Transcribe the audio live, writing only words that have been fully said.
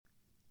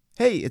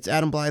Hey, it's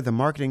Adam Blythe, the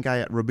marketing guy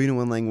at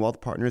Rubino & Lang Wealth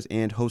Partners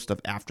and host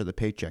of After the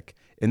Paycheck.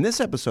 In this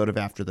episode of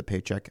After the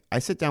Paycheck, I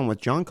sit down with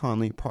John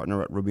Conley,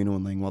 partner at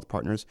Rubino & Lang Wealth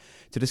Partners,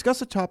 to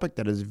discuss a topic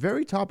that is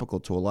very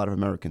topical to a lot of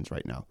Americans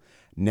right now,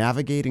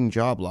 navigating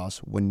job loss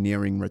when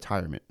nearing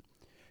retirement.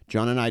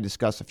 John and I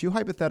discuss a few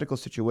hypothetical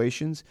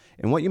situations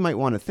and what you might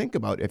want to think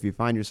about if you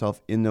find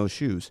yourself in those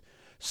shoes.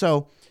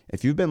 So,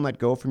 if you've been let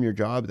go from your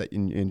job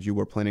and you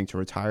were planning to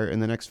retire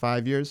in the next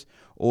 5 years,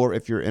 or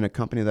if you're in a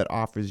company that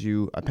offers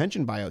you a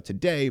pension buyout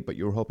today, but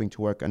you're hoping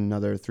to work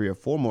another 3 or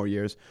 4 more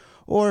years,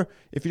 or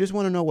if you just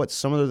want to know what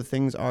some of the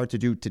things are to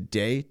do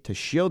today to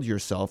shield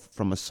yourself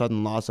from a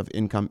sudden loss of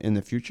income in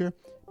the future,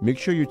 make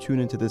sure you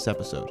tune into this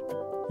episode.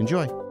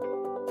 Enjoy.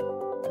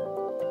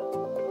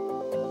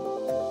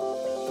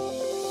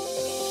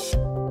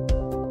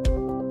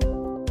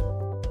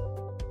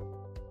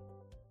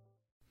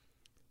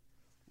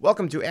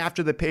 Welcome to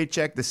After the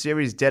Paycheck, the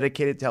series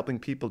dedicated to helping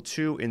people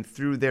to and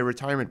through their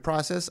retirement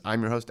process.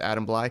 I'm your host,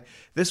 Adam Blythe.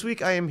 This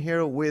week, I am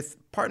here with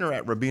partner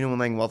at Rubino &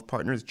 Lang Wealth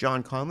Partners,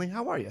 John Conley.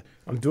 How are you?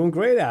 I'm doing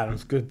great, Adam.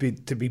 It's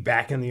good to be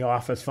back in the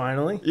office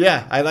finally.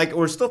 Yeah,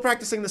 we're still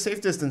practicing the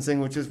safe distancing,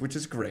 which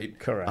is great.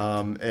 Correct.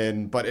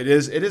 But it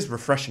is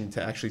refreshing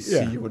to actually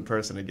see you in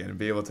person again and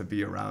be able to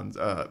be around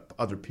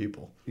other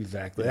people.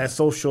 Exactly. That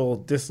social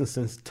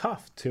distancing is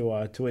tough to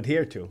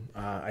adhere to.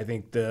 I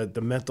think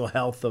the mental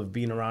health of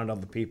being around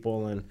other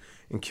people and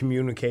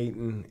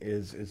communicating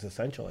is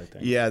essential, I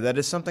think. Yeah, that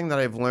is something that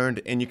I've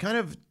learned, and you kind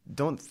of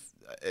don't.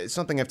 It's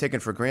something I've taken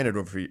for granted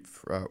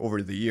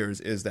over the years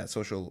is that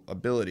social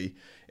ability.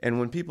 And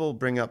when people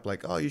bring up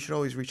like, oh, you should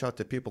always reach out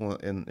to people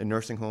in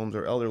nursing homes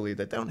or elderly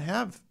that don't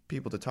have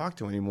people to talk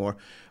to anymore,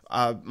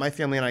 my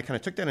family and I kind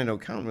of took that into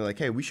account. And we're like,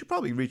 hey, we should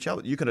probably reach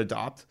out. You could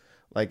adopt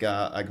like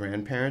a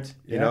grandparent,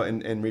 you know,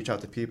 and reach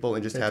out to people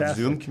and just have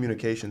Zoom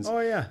communications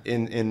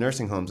in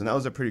nursing homes. And that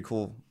was a pretty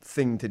cool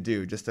thing to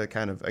do, just to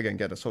kind of, again,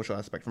 get a social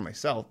aspect for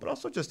myself, but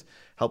also just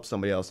help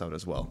somebody else out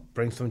as well.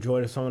 Bring some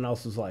joy to someone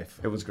else's life.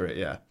 It was great,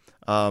 yeah.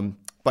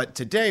 But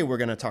today we're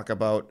going to talk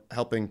about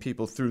helping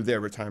people through their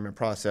retirement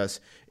process.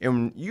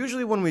 And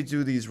usually when we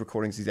do these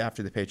recordings, these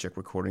After the Paycheck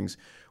recordings,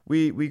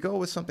 we go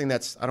with something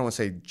that's, I don't want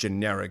to say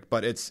generic,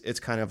 but it's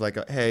kind of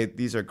like, hey,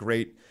 these are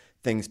great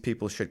things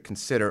people should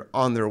consider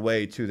on their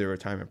way to their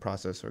retirement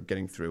process or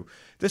getting through.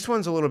 This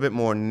one's a little bit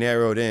more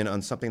narrowed in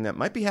on something that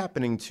might be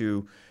happening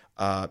to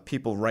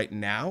people right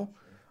now,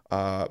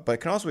 but it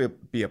can also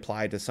be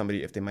applied to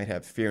somebody if they might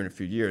have fear in a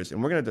few years.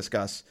 And we're going to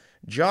discuss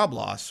job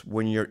loss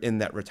when you're in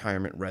that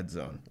retirement red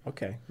zone.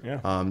 Okay,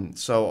 yeah.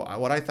 So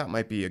what I thought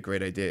might be a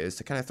great idea is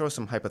to kind of throw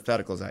some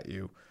hypotheticals at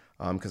you,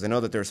 because I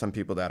know that there are some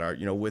people that are,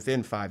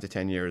 within 5 to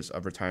 10 years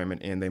of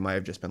retirement and they might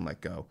have just been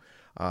let go.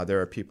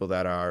 There are people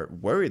that are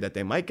worried that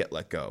they might get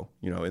let go,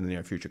 in the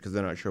near future because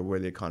they're not sure where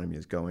the economy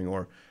is going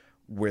or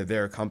where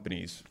their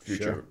company's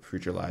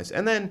future lies.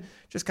 And then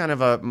just kind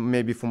of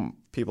maybe from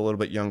people a little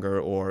bit younger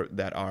or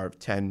that are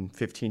 10,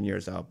 15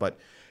 years out, but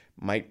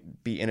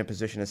might be in a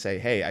position to say,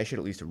 hey, I should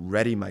at least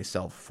ready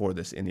myself for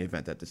this in the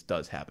event that this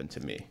does happen to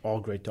me.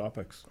 All great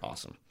topics.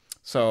 Awesome.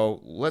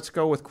 So let's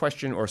go with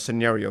question or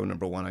scenario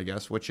number 1, I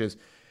guess, which is,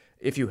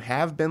 if you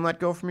have been let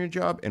go from your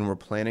job and were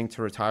planning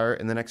to retire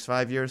in the next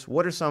 5 years,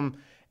 what are some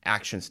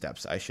action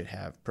steps I should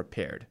have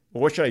prepared?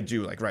 Or what should I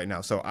do like right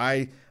now? So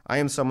I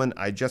am someone,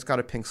 I just got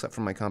a pink slip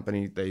from my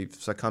company. They've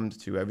succumbed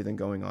to everything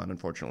going on,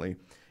 unfortunately.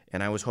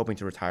 And I was hoping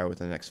to retire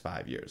within the next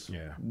 5 years.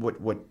 Yeah.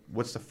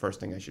 What's the first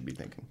thing I should be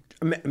thinking?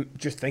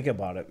 Just think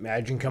about it.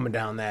 Imagine coming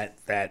down that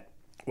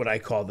what I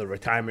call the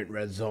retirement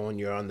red zone.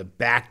 You're on the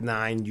back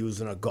nine,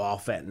 using a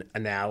golf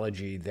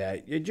analogy,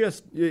 that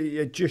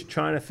you're just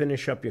trying to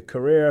finish up your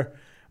career.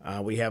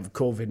 We have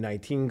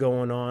COVID-19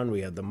 going on.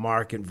 We have the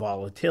market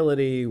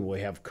volatility.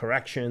 We have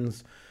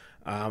corrections.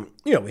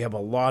 We have a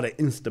lot of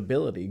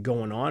instability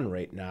going on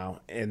right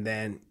now. And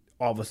then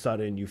all of a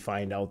sudden you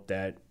find out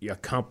that your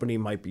company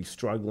might be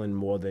struggling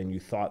more than you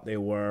thought they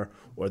were,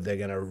 or they're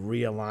going to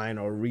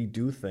realign or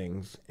redo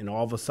things. And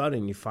all of a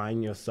sudden you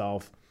find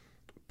yourself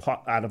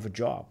out of a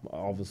job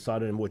all of a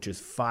sudden, which is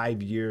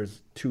 5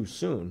 years too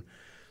soon.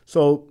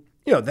 So,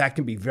 that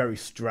can be very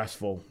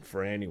stressful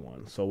for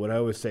anyone. So what I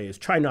always say is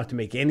try not to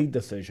make any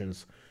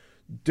decisions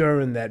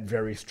during that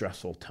very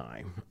stressful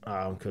time,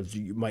 because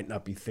you might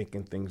not be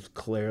thinking things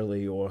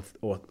clearly or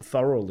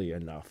thoroughly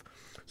enough.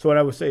 So what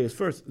I would say is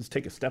first is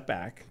take a step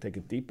back, take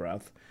a deep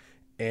breath,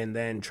 and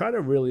then try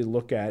to really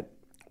look at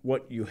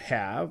what you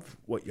have,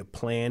 what your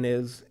plan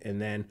is, and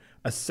then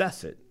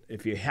assess it.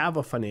 If you have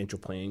a financial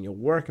plan, you're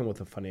working with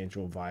a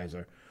financial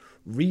advisor,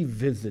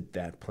 revisit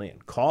that plan.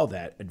 Call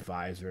that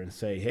advisor and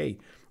say, hey,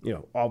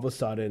 all of a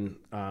sudden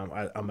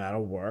I'm out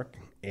of work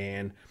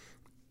and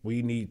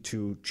we need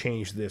to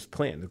change this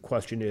plan. The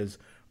question is,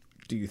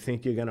 do you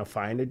think you're going to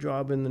find a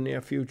job in the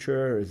near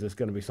future? Is this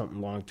going to be something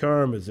long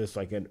term? Is this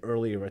like an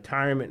early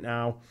retirement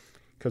now?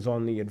 Because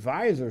on the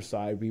advisor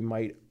side, we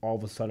might all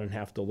of a sudden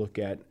have to look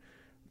at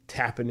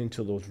tapping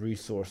into those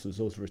resources,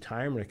 those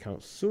retirement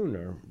accounts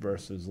sooner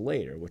versus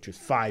later, which is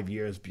 5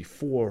 years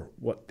before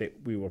what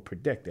we were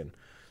predicting.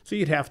 So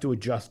you'd have to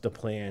adjust the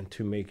plan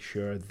to make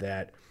sure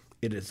that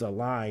it is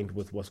aligned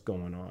with what's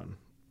going on.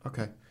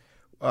 Okay.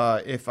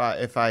 If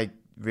I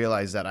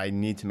realize that I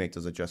need to make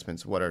those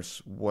adjustments, what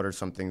are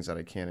some things that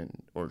I can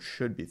or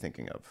should be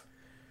thinking of?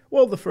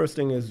 Well, the first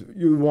thing is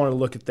you want to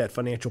look at that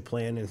financial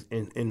plan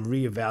and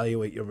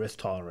reevaluate your risk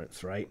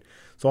tolerance, right?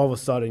 So all of a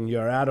sudden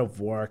you're out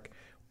of work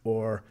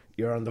or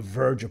you're on the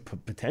verge of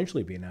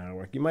potentially being out of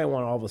work. You might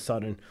want to all of a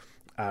sudden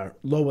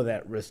lower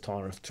that risk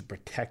tolerance to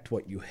protect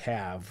what you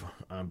have,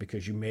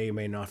 because you may or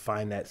may not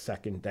find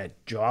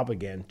that job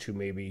again to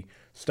maybe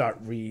start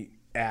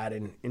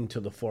adding into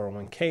the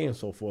 401k and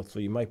so forth. So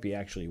you might be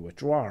actually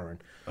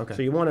withdrawing. Okay.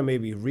 So you want to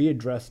maybe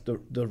readdress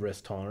the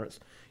risk tolerance.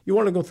 You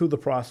want to go through the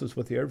process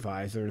with your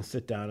advisor and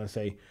sit down and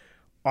say,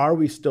 are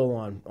we still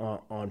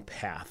on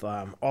path?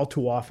 All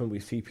too often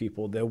we see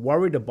people, they're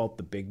worried about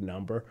the big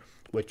number,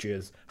 which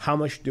is how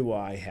much do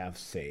I have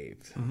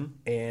saved? Mm-hmm.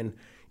 And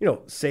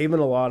saving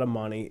a lot of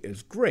money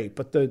is great,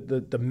 but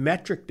the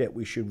metric that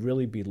we should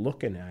really be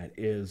looking at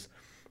is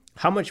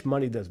how much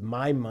money does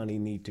my money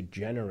need to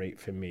generate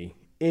for me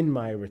in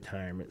my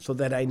retirement so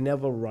that I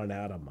never run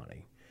out of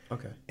money.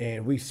 Okay.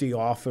 And we see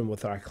often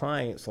with our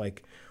clients,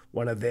 like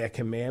one of their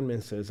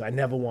commandments is, I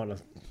never want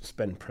to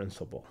spend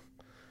principal.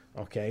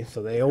 Okay,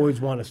 so they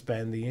always want to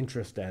spend the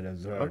interest that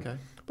is earned. Okay.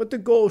 But the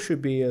goal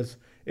should be is,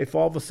 if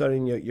all of a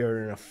sudden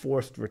you're in a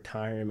forced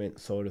retirement,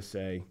 so to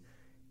say,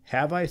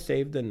 have I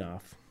saved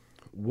enough?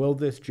 Will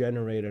this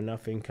generate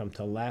enough income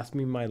to last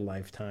me my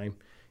lifetime,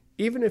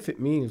 even if it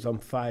means I'm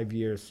 5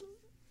 years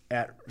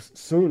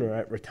sooner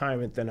at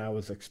retirement than I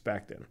was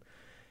expecting?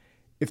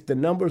 If the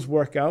numbers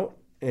work out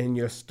and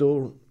you're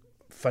still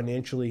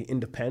financially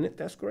independent,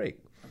 that's great.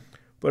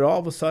 But all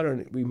of a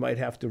sudden, we might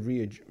have to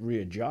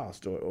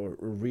readjust or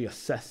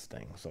reassess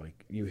things.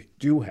 Like you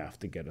do have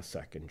to get a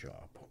second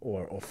job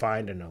or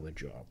find another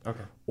job.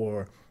 Okay.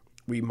 Or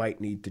we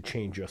might need to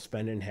change your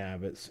spending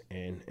habits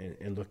and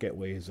look at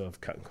ways of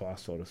cutting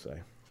costs, so to say.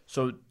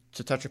 So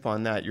to touch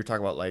upon that, you're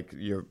talking about like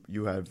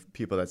you have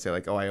people that say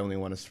like, oh, I only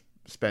want to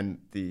spend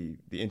the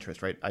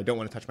interest, right? I don't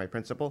want to touch my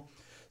principal.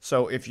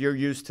 So if you're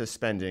used to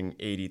spending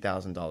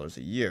 $80,000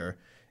 a year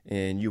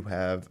and you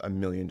have $1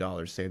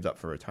 million saved up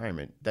for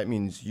retirement, that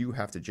means you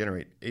have to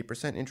generate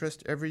 8%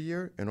 interest every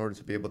year in order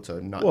to be able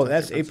to not. Well,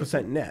 that's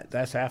 8% net.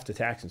 That's after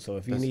taxes. So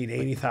if you need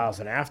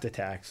 80,000 after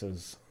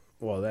taxes,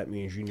 well, that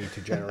means you need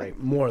to generate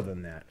more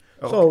than that.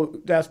 Okay.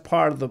 So that's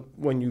part of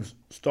when you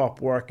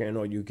stop working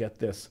or you get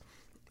this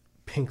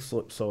pink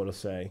slip, so to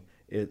say,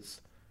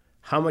 it's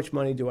how much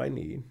money do I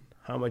need?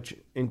 How much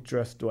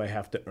interest do I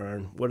have to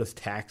earn? What does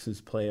taxes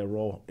play a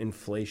role?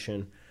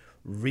 Inflation?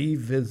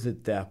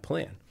 Revisit that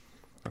plan.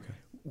 Okay.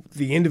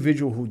 The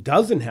individual who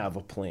doesn't have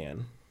a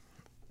plan,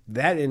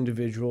 that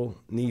individual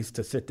needs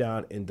to sit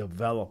down and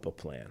develop a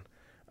plan,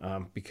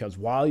 because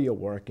while you're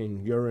working,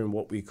 you're in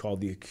what we call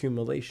the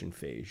accumulation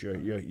phase.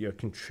 You're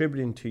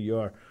contributing to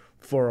your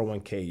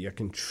 401k. You're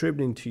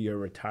contributing to your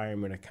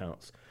retirement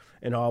accounts.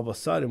 And all of a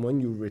sudden,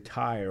 when you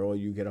retire or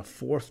you get a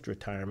forced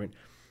retirement,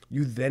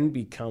 you then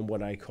become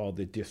what I call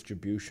the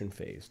distribution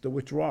phase, the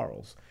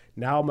withdrawals.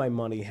 Now my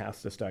money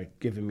has to start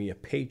giving me a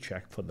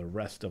paycheck for the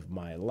rest of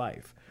my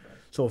life.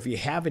 So if you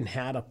haven't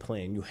had a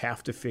plan, you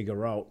have to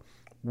figure out,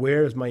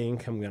 where is my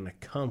income going to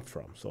come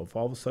from? So if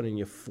all of a sudden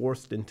you're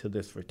forced into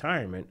this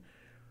retirement,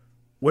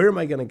 where am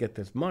I going to get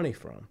this money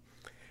from?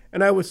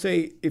 And I would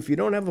say, if you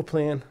don't have a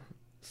plan,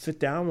 sit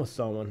down with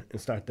someone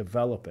and start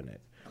developing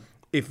it.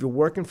 If you're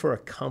working for a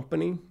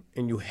company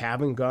and you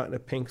haven't gotten a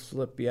pink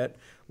slip yet,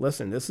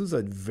 listen, this is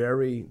a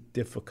very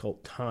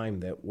difficult time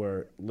that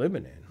we're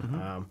living in.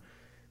 Mm-hmm.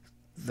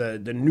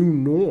 The new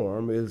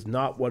norm is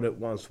not what it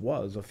once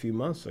was a few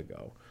months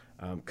ago.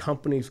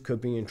 Companies could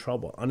be in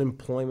trouble.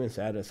 Unemployment's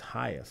at its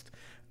highest.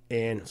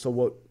 And so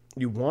what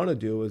you want to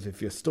do is,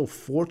 if you're still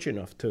fortunate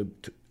enough to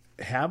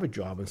have a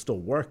job and still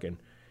working,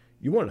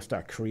 you want to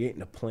start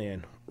creating a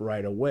plan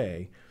right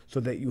away so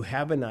that you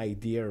have an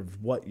idea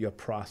of what your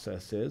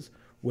process is.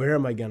 Where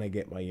am I going to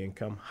get my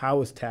income?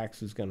 How is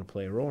taxes going to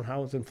play a role? And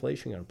how is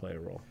inflation going to play a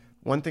role?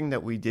 One thing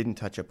that we didn't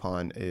touch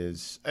upon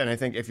is, and I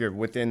think if you're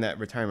within that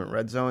retirement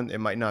red zone, it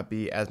might not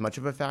be as much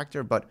of a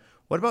factor, but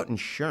what about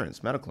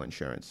insurance, medical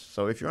insurance?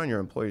 So if you're on your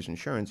employer's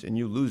insurance and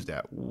you lose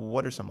that,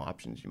 what are some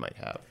options you might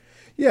have?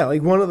 Yeah,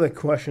 like one of the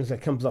questions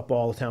that comes up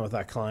all the time with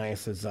our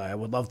clients is, I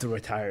would love to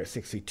retire at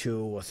 62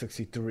 or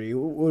 63,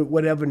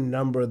 whatever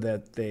number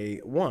that they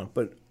want,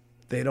 but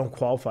they don't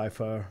qualify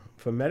for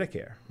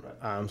Medicare.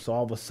 Right. So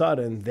all of a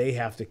sudden, they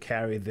have to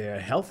carry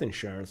their health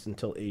insurance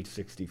until age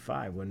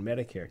 65 when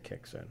Medicare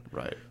kicks in.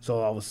 Right. So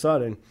all of a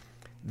sudden,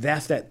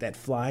 that's that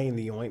fly in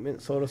the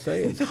ointment, so to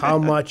say. It's how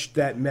much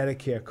that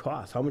Medicare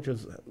costs. How much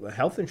is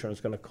health insurance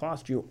going to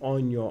cost you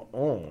on your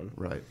own,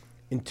 right,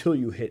 until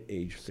you hit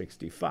age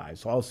 65.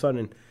 So all of a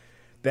sudden,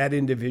 that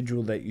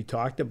individual that you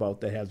talked about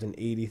that has an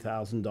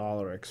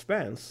 $80,000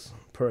 expense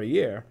per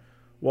year,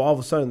 well, all of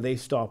a sudden they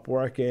stop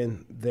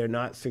working, they're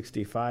not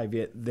 65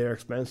 yet, their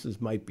expenses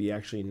might be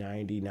actually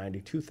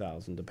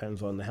 $92,000,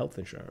 depends on the health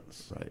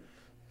insurance. Right.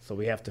 So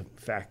we have to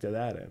factor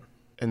that in.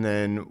 And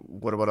then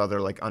what about other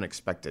like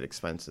unexpected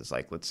expenses?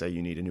 Like let's say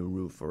you need a new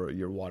roof or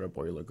your water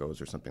boiler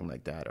goes or something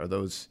like that. Are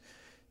those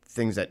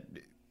things that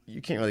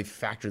you can't really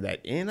factor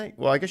that in?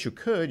 Well, I guess you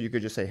could. You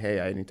could just say, hey,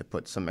 I need to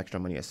put some extra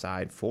money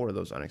aside for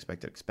those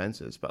unexpected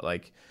expenses. But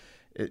like,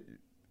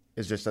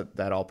 is just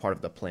that all part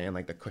of the plan,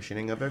 like the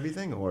cushioning of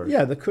everything? Or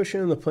yeah, the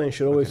cushion in the plan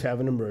should always have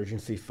an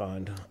emergency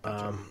fund.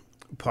 Gotcha.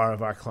 Part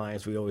of our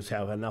clients, we always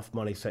have enough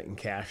money set in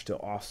cash to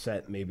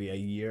offset maybe a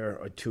year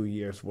or 2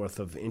 years worth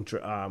of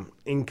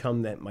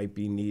income that might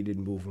be needed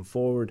moving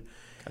forward.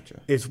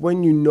 Gotcha. It's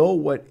when you know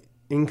what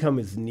income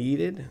is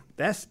needed,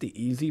 that's the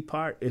easy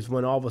part, is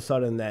when all of a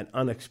sudden that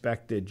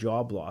unexpected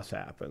job loss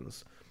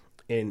happens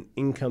and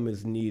income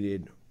is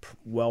needed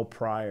well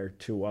prior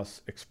to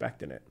us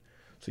expecting it.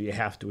 So you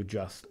have to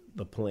adjust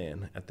the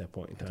plan at that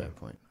point in time. At that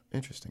point.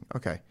 Interesting.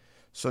 Okay.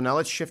 So now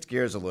let's shift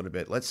gears a little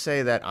bit. Let's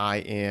say that I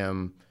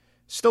am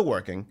still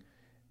working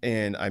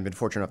and I've been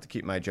fortunate enough to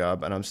keep my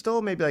job and I'm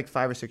still maybe like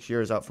 5 or 6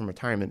 years out from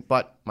retirement,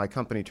 but my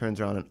company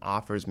turns around and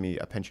offers me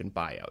a pension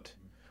buyout.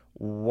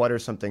 What are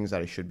some things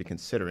that I should be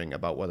considering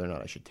about whether or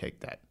not I should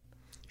take that?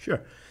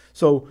 Sure.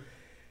 So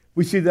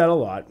we see that a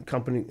lot.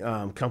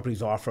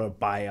 Companies offer a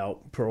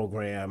buyout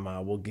program.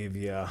 We'll give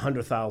you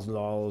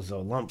 $100,000 a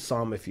lump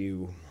sum if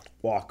you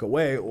walk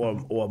away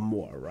or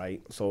more,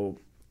 right? So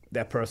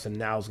that person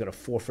now is going to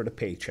forfeit a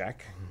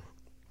paycheck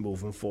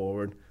moving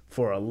forward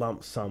for a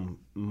lump sum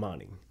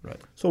money. Right.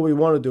 So what we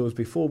want to do is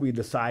before we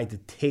decide to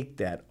take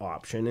that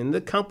option, and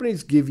the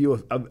companies give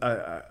you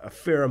a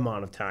fair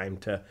amount of time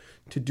to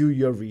do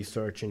your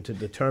research and to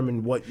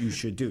determine what you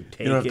should do.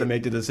 You don't have to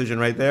make the decision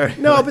right there.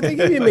 No, but they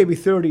give you maybe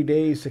 30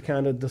 days to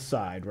kind of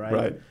decide, right?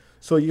 Right.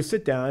 So you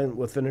sit down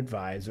with an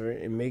advisor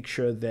and make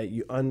sure that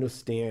you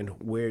understand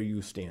where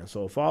you stand.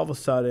 So if all of a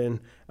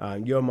sudden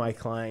you're my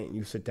client and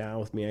you sit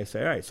down with me, I say,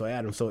 all right, so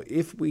Adam, so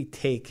if we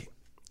take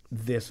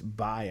this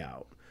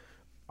buyout,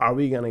 are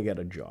we going to get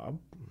a job?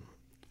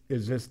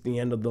 Is this the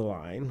end of the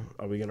line?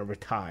 Are we going to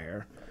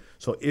retire?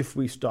 So if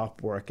we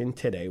stop working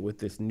today with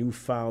this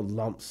newfound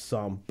lump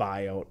sum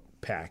buyout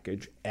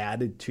package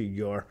added to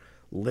your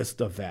list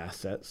of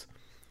assets,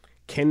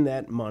 can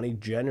that money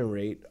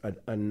generate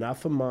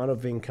enough amount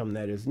of income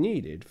that is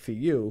needed for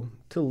you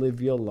to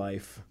live your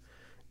life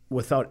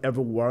without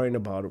ever worrying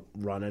about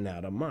running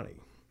out of money?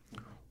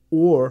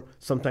 Or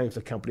sometimes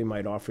the company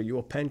might offer you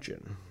a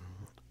pension.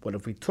 What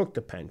if we took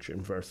the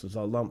pension versus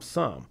a lump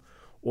sum?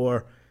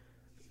 Or,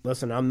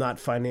 listen, I'm not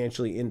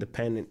financially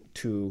independent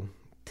to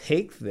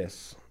take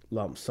this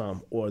lump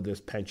sum or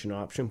this pension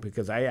option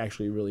because I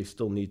actually really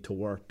still need to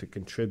work to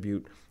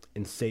contribute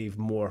and save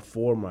more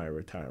for my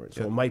retirement.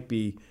 So It might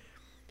be,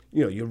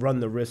 you run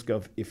the risk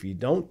of if you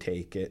don't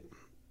take it,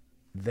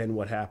 then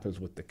what happens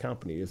with the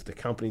company is the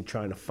company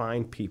trying to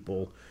find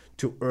people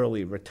to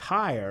early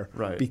retire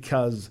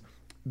because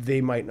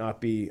they might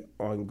not be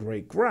on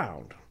great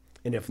ground.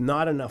 And if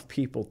not enough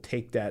people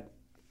take that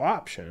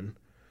option,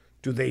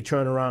 do they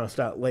turn around and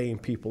start laying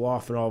people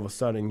off and all of a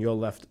sudden you're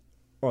left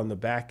on the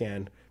back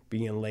end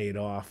being laid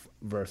off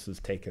versus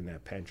taking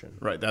that pension?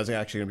 Right. That's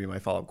actually going to be my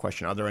follow-up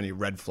question. Are there any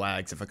red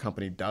flags if a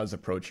company does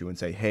approach you and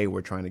say, hey,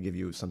 we're trying to give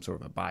you some sort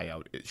of a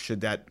buyout?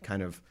 Should that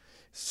kind of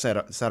set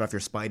off your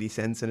spidey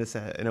sense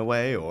in a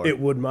way? Or it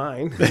would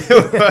mine.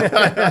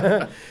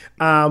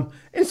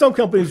 And some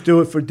companies do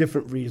it for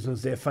different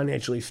reasons. They're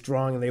financially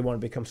strong and they want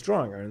to become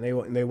stronger, and they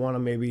want to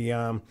maybe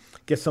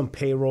get some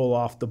payroll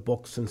off the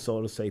books, and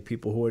so to say,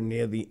 people who are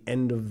near the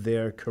end of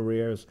their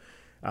careers,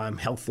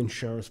 health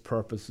insurance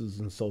purposes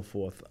and so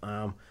forth.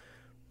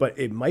 But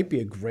it might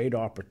be a great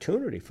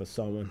opportunity for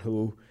someone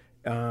who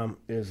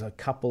is a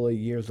couple of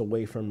years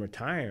away from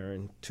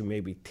retiring to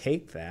maybe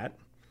take that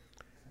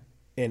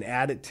and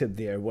add it to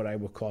their, what I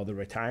would call the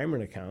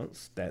retirement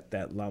accounts,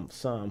 that lump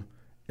sum.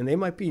 And they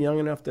might be young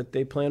enough that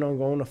they plan on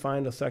going to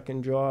find a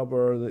second job,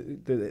 or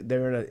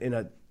they're in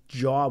a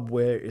job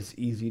where it's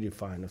easy to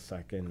find a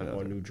second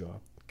or new job.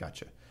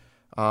 Gotcha.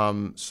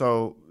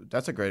 So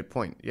that's a great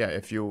point. Yeah,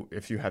 if you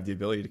have the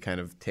ability to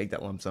kind of take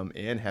that lump sum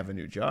and have a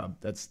new job,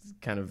 that's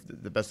kind of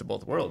the best of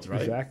both worlds,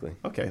 right? Exactly.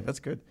 Okay, that's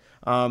good.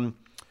 So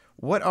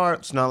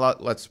now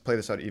let's play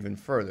this out even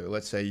further.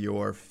 Let's say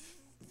you're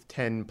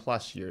 10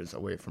 plus years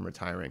away from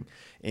retiring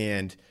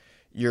and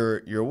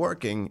you're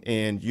working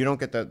and you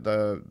don't get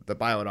the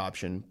buyout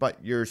option, but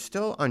you're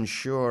still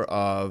unsure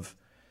of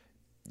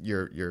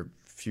your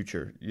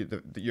future,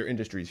 your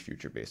industry's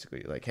future,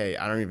 basically. Like, hey,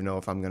 I don't even know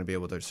if I'm going to be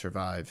able to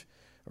survive,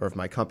 or if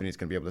my company is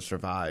going to be able to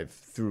survive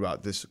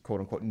throughout this quote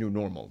unquote new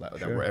normal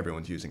that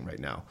everyone's using right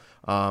now.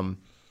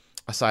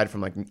 Aside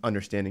from like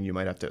understanding you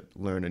might have to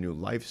learn a new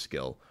life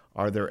skill,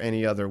 are there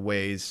any other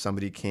ways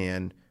somebody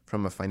can,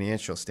 from a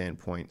financial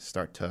standpoint,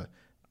 start to,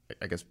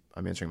 I guess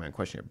I'm answering my own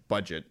question here,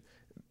 budget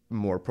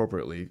more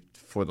appropriately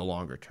for the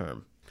longer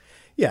term?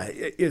 Yeah,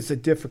 it's a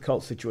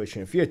difficult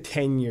situation. If you're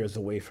 10 years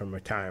away from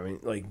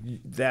retirement, like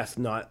that's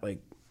not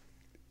like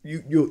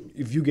you.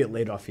 If you get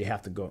laid off, you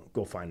have to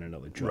go find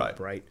another job,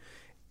 right?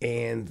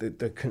 And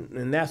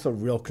and that's a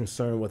real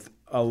concern with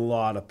a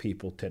lot of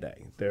people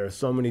today. There are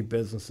so many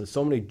businesses,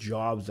 so many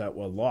jobs that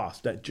were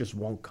lost that just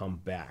won't come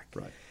back.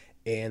 Right.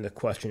 And the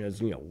question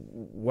is,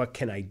 what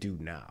can I do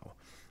now?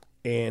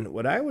 And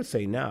what I would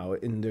say now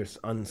in this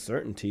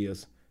uncertainty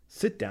is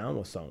sit down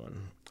with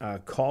someone,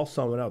 call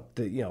someone up.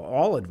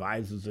 All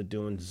advisors are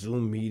doing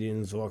Zoom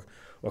meetings or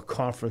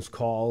conference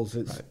calls.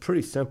 It's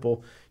pretty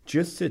simple.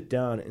 Just sit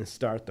down and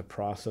start the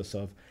process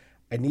of,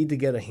 I need to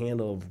get a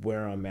handle of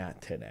where I'm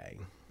at today.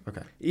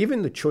 Okay.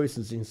 Even the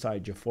choices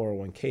inside your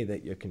 401k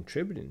that you're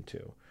contributing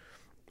to.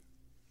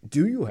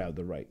 Do you have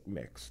the right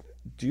mix?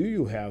 Do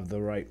you have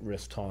the right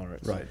risk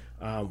tolerance? Right.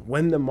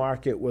 When the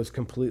market was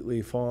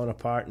completely falling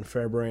apart in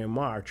February and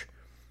March,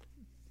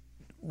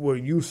 were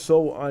you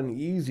so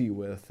uneasy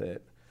with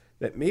it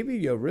that maybe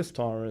your risk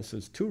tolerance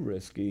is too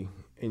risky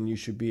and you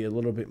should be a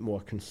little bit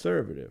more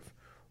conservative?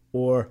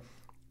 Or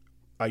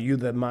are you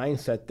the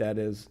mindset that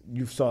is,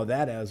 you saw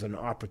that as an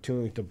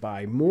opportunity to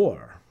buy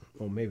more?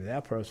 Well, maybe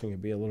that person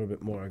could be a little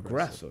bit more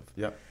aggressive.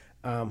 Yep.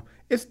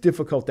 It's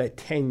difficult, that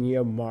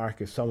 10-year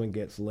mark, if someone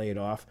gets laid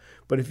off.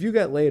 But if you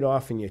get laid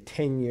off and you're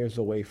 10 years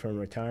away from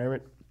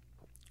retirement,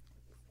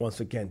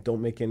 once again,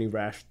 don't make any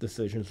rash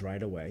decisions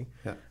right away.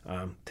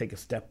 Yeah. Take a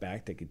step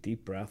back, take a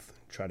deep breath,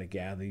 try to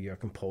gather your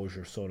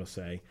composure, so to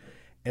say.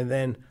 And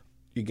then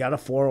you got a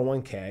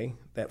 401k.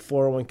 That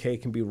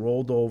 401k can be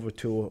rolled over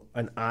to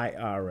an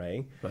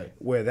IRA, right,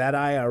 where that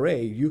IRA,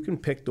 you can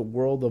pick the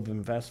world of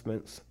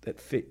investments that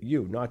fit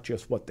you, not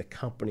just what the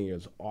company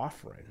is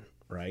offering,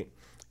 right?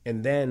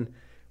 And then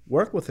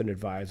work with an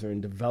advisor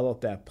and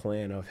develop that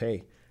plan of,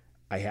 hey,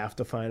 I have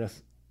to find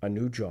a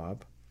new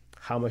job.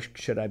 How much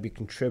should I be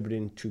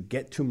contributing to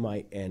get to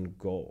my end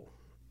goal?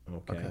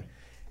 Okay.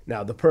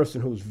 Now, the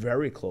person who's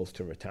very close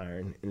to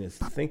retiring and is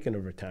thinking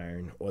of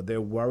retiring, or they're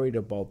worried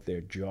about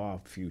their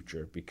job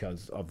future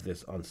because of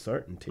this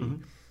uncertainty,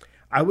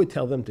 I would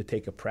tell them to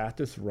take a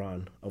practice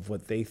run of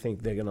what they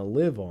think they're going to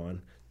live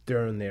on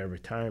during their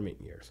retirement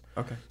years.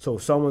 Okay. So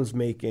if someone's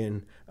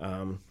making,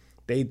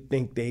 they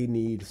think they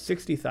need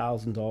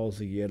 $60,000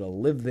 a year to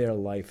live their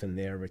life in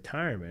their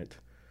retirement,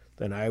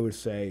 then I would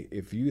say,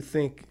 if you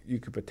think you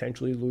could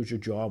potentially lose your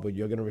job or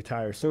you're going to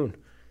retire soon,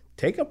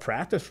 take a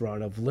practice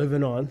run of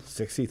living on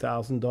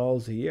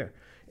 $60,000 a year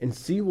and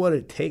see what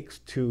it takes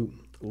to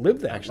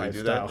live that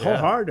lifestyle, how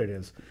hard it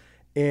is.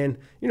 And,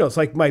 it's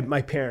like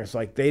my parents,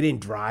 like, they didn't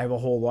drive a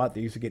whole lot.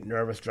 They used to get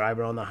nervous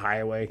driving on the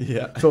highway.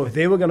 Yeah. So if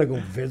they were going to go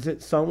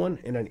visit someone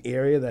in an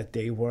area that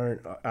they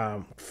weren't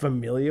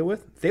familiar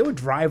with, they would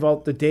drive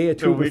out the day or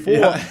two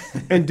before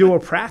and do a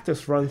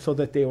practice run so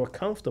that they were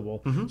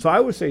comfortable. So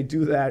I would say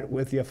do that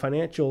with your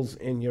financials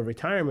in your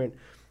retirement.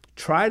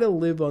 Try to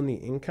live on the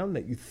income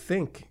that you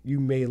think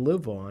you may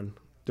live on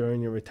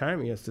during your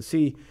retirement years to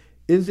see,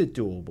 is it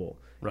doable?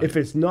 Right. If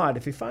it's not,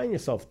 if you find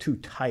yourself too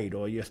tight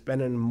or you're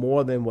spending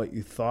more than what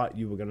you thought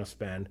you were going to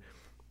spend,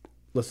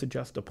 let's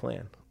adjust the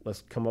plan.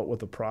 Let's come up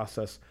with a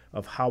process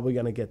of how we're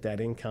going to get that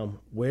income.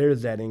 Where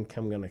is that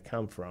income going to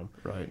come from?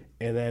 Right.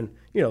 And then,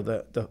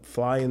 the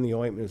fly in the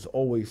ointment is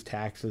always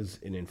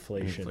taxes and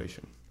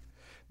inflation.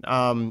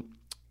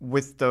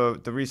 With the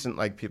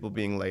recent, people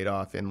being laid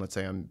off, and let's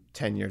say I'm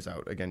 10 years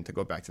out, again, to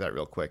go back to that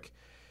real quick,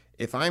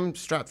 if I'm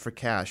strapped for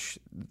cash,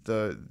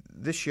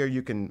 this year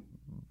you can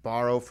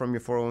borrow from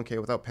your 401k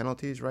without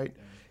penalties, right?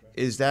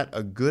 Is that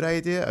a good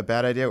idea, a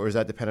bad idea, or is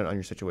that dependent on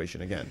your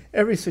situation again?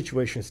 Every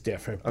situation is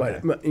different,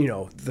 but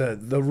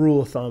the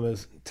rule of thumb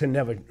is to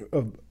never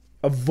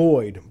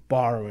avoid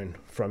borrowing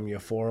from your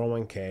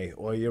 401k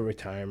or your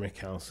retirement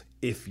accounts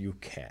if you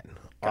can.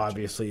 Gotcha.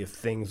 Obviously, if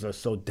things are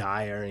so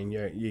dire and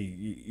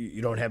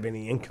you don't have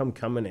any income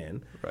coming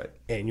in, right,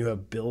 and you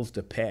have bills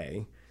to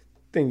pay,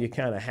 then you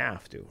kind of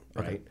have to,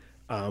 right?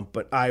 Okay.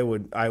 But I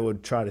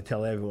would try to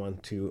tell everyone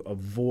to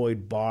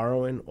avoid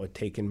borrowing or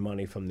taking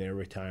money from their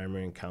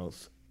retirement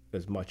accounts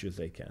as much as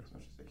they can.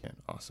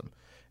 Awesome.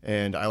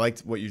 And I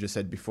liked what you just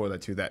said before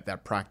that too,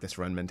 that practice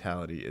run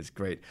mentality is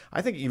great.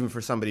 I think even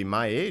for somebody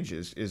my age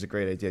is a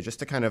great idea, just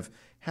to kind of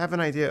have an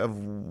idea of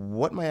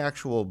what my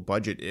actual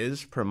budget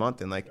is per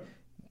month, and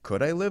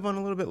could I live on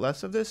a little bit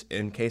less of this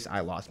in case I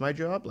lost my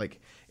job?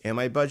 Am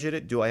I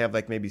budgeted? Do I have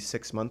maybe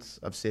 6 months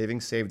of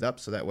savings saved up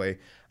so that way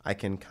I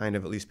can kind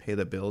of at least pay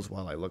the bills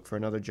while I look for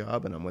another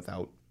job and I'm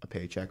without a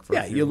paycheck for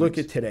a few you look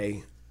weeks? at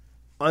today,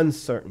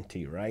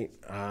 uncertainty, right?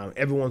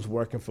 Everyone's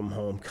working from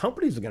home.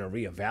 Companies are going to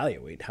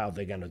reevaluate how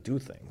they're going to do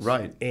things.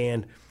 Right.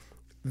 And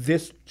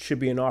this should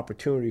be an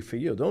opportunity for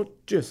you. Don't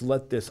just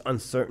let this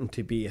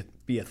uncertainty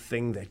be a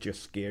thing that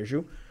just scares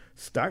you.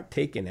 Start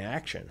taking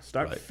action.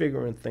 Start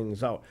figuring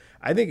things out.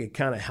 I think it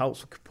kind of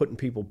helps putting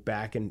people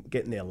back and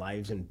getting their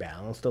lives in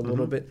balance a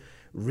little bit.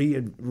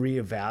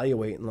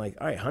 Reevaluate and all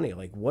right, honey,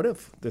 what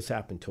if this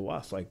happened to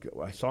us?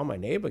 I saw my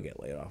neighbor get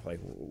laid off.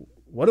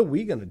 What are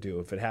we going to do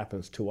if it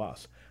happens to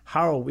us?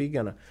 How are we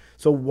going to?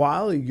 So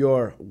while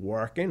you're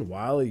working,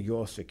 while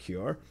you're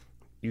secure,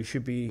 you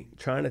should be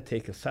trying to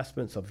take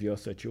assessments of your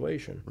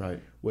situation. Right.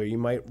 Where you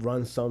might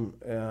run some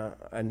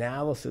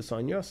analysis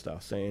on your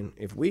stuff, saying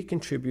if we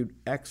contribute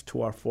X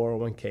to our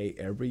 401k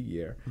every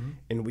year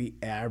and we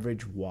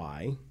average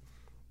Y,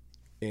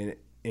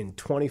 in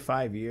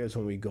 25 years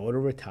when we go to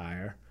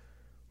retire,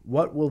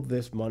 What will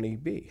this money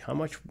be? How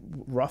much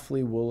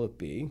roughly will it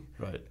be?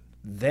 Right.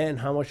 Then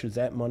how much is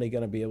that money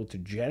going to be able to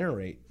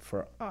generate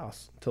for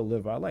us to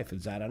live our life?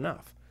 Is that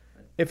enough?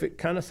 If it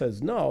kind of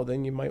says no,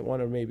 then you might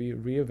want to maybe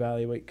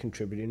reevaluate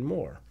contributing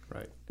more.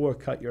 Right. Or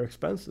cut your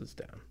expenses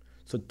down.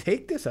 So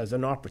take this as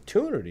an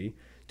opportunity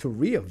to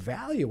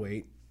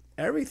reevaluate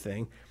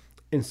everything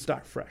and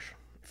start fresh.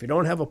 If you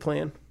don't have a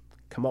plan,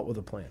 come up with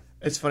a plan.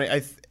 It's funny.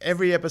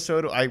 Every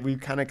episode, we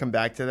kind of come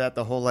back to that.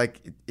 The whole,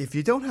 like, if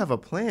you don't have a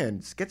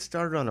plan, just get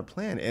started on a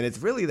plan. And it's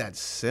really that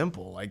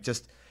simple. Like,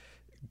 just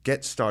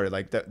get started.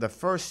 Like, the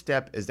first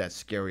step is that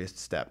scariest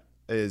step,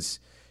 is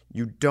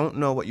you don't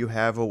know what you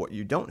have or what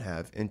you don't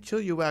have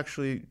until you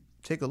actually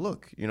take a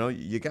look. You know,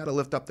 you got to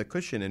lift up the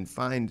cushion and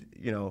find,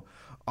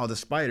 all the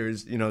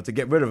spiders, to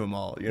get rid of them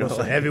all.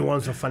 So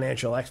everyone's a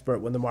financial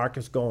expert when the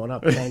market's going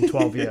up 10,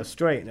 12 years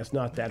straight, and it's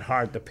not that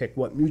hard to pick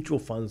what mutual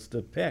funds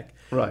to pick.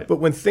 Right. But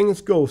when things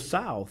go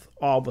south,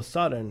 all of a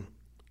sudden,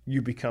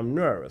 you become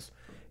nervous.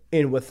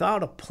 And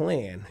without a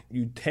plan,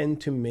 you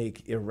tend to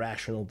make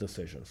irrational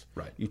decisions.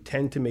 Right. You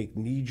tend to make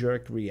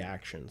knee-jerk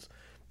reactions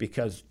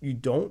because you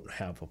don't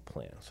have a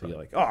plan. So You're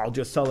like, oh, I'll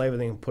just sell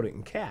everything and put it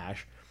in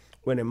cash,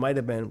 when it might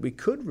have been we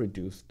could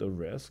reduce the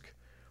risk,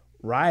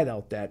 ride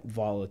out that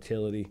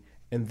volatility,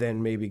 and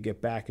then maybe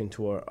get back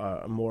into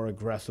a more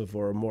aggressive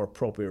or a more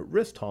appropriate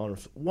risk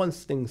tolerance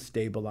once things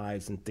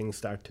stabilize and things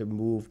start to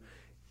move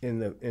in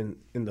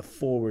the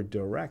forward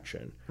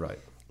direction. Right.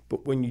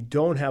 But when you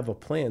don't have a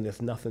plan,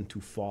 there's nothing to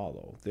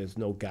follow. There's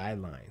no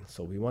guideline.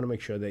 So we want to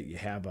make sure that you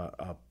have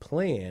a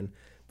plan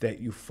that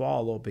you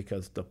follow,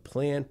 because the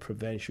plan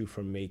prevents you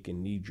from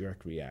making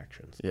knee-jerk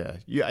reactions. Yeah.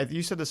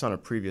 You said this on a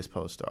previous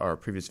post or a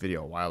previous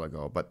video a while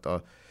ago,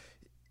 but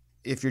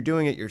if you're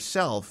doing it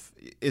yourself,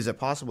 is it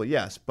possible?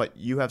 Yes, but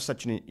you have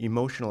such an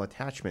emotional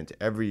attachment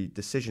to every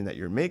decision that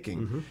you're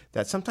making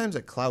that sometimes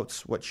it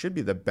clouts what should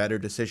be the better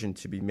decision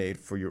to be made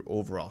for your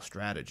overall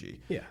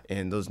strategy. Yeah.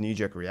 And those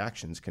knee-jerk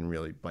reactions can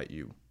really bite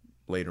you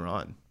later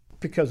on.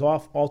 Because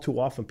all too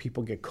often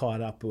people get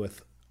caught up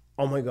with,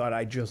 oh my God,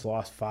 I just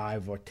lost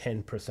 5 or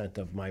 10%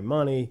 of my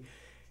money.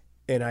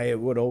 And I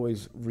would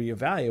always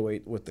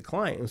reevaluate with the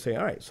client and say,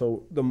 all right,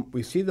 so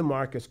we see the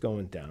market's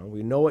going down.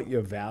 We know what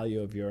your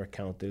value of your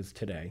account is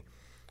today.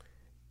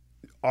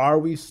 Are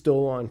we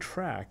still on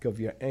track of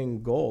your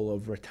end goal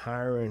of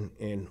retiring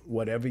in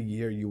whatever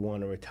year you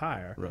want to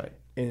retire? Right.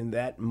 And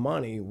that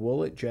money,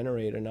 will it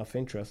generate enough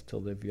interest to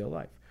live your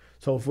life?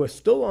 So if we're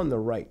still on the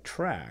right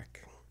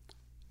track,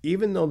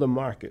 even though the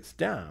market's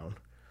down,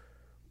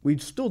 we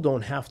still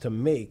don't have to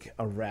make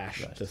a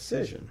rash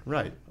decision.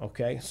 Right.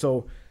 Okay?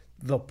 So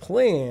the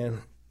plan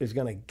is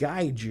going to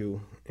guide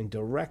you and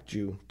direct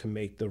you to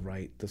make the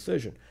right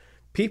decision.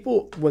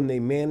 People, when they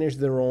manage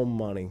their own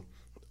money,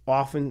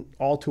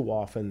 all too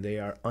often, they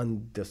are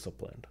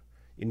undisciplined.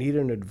 You need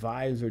an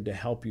advisor to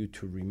help you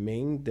to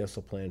remain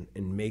disciplined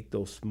and make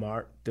those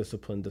smart,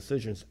 disciplined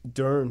decisions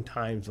during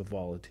times of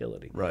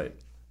volatility. Right.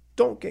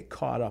 Don't get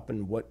caught up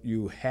in what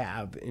you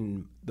have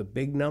in the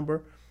big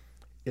number.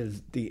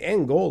 Is the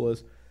end goal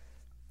is,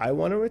 I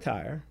want to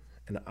retire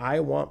and I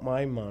want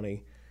my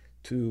money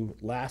to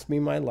last me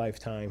my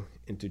lifetime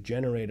and to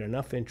generate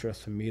enough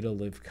interest for me to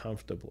live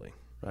comfortably.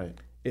 Right.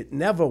 It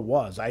never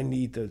was, I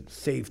need to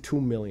save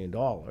 $2 million.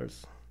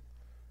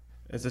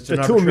 It's just The an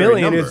 $2 arbitrary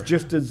million number. is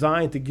just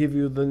designed to give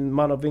you the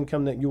amount of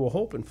income that you were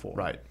hoping for.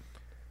 Right.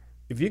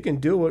 If you can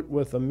do it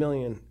with $1.8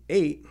 million,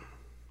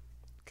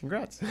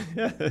 Congrats.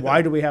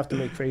 why do we have to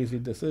make crazy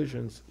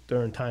decisions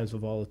during times of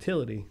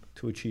volatility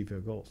to achieve your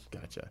goals?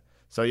 Gotcha.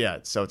 So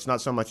it's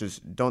not so much as,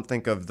 don't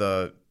think of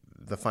the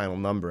final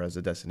number as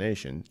a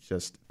destination.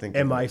 Just think.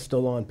 Am I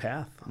still on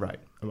path? Right.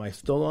 Am I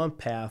still on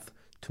path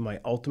to my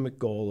ultimate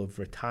goal of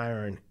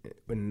retiring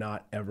and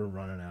not ever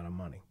running out of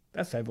money?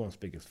 That's everyone's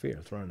biggest fear,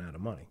 is running out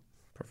of money.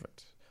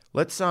 Perfect.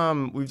 Let's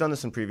we've done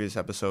this in previous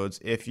episodes.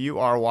 If you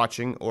are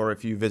watching or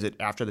if you visit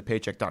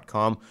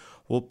afterthepaycheck.com,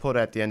 we'll put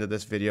at the end of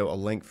this video a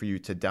link for you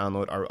to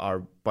download our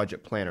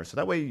budget planner. So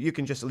that way you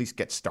can just at least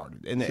get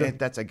started. And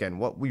that's, again,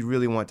 what we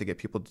really want to get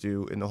people to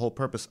do. And the whole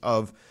purpose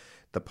of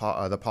the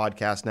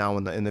podcast now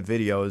and the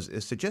videos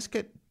is to just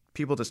get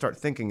people to start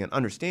thinking and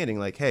understanding,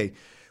 like, hey,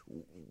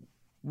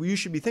 you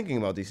should be thinking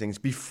about these things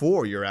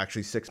before you're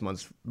actually 6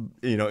 months,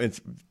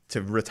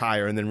 to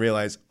retire and then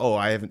realize, oh,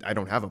 I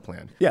don't have a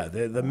plan. Yeah,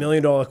 the $1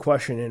 million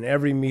question in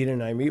every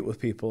meeting I meet with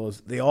people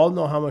is, they all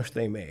know how much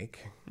they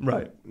make.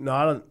 Right.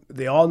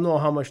 They all know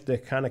how much they're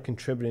kind of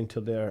contributing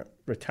to their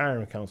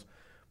retirement accounts,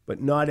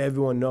 but not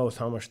everyone knows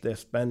how much they're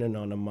spending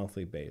on a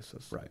monthly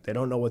basis. Right. They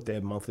don't know what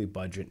their monthly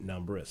budget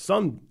number is.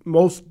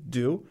 Most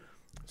do.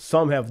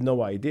 Some have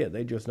no idea.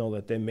 They just know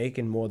that they're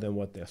making more than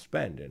what they're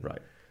spending.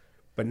 Right.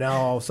 But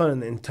now all of a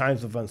sudden, in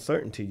times of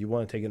uncertainty, you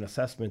want to take an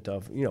assessment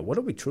of, what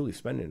are we truly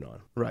spending on?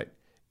 Right.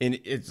 And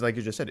it's like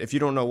you just said, if you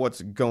don't know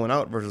what's going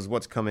out versus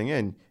what's coming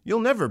in,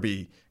 you'll never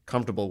be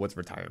comfortable with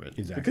retirement.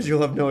 Exactly. Because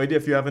you'll have no idea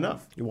if you have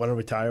enough. You want to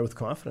retire with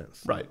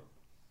confidence. Right.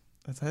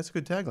 That's a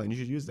good tagline. You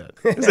should use that.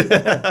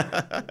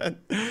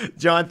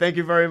 John, thank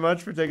you very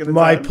much for taking the time.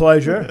 My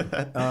pleasure.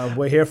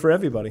 We're here for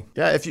everybody.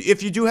 Yeah,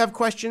 if you do have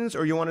questions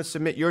or you want to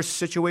submit your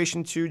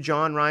situation to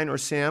John, Ryan, or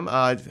Sam,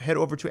 head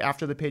over to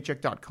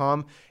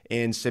afterthepaycheck.com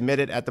and submit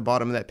it at the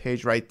bottom of that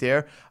page right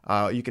there.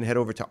 You can head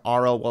over to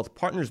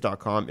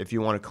rlwealthpartners.com if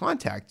you want to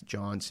contact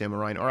John, Sam, or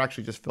Ryan, or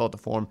actually just fill out the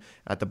form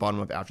at the bottom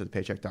of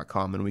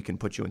afterthepaycheck.com, and we can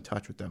put you in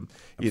touch with them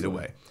either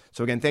way.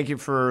 So again, thank you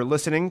for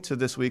listening to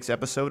this week's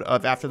episode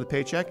of After the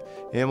Paycheck,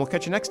 and we'll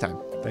catch you next time.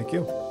 Thank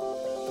you.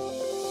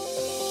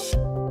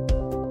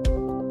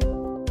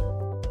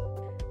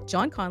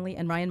 John Conley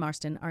and Ryan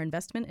Marston are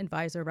investment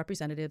advisor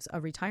representatives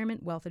of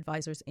Retirement Wealth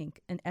Advisors, Inc.,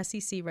 an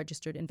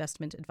SEC-registered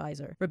investment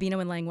advisor.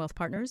 Rubino & Lang Wealth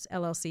Partners,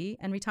 LLC,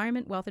 and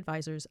Retirement Wealth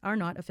Advisors are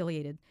not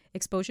affiliated.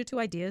 Exposure to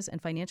ideas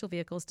and financial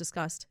vehicles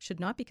discussed should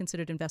not be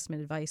considered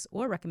investment advice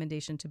or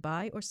recommendation to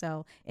buy or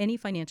sell any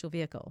financial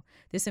vehicle.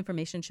 This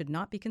information should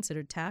not be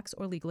considered tax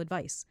or legal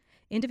advice.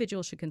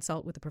 Individuals should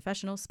consult with a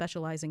professional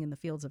specializing in the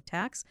fields of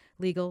tax,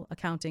 legal,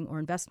 accounting, or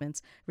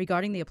investments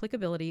regarding the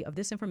applicability of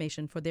this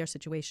information for their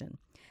situation.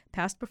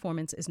 Past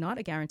performance is not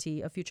a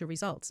guarantee of future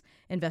results.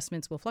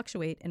 Investments will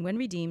fluctuate and when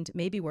redeemed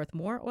may be worth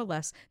more or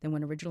less than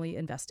when originally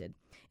invested.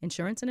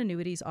 Insurance and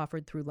annuities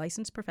offered through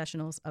licensed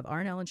professionals of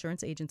R&L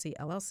Insurance Agency,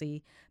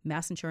 LLC,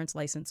 Mass Insurance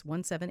License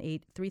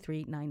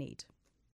 1783398.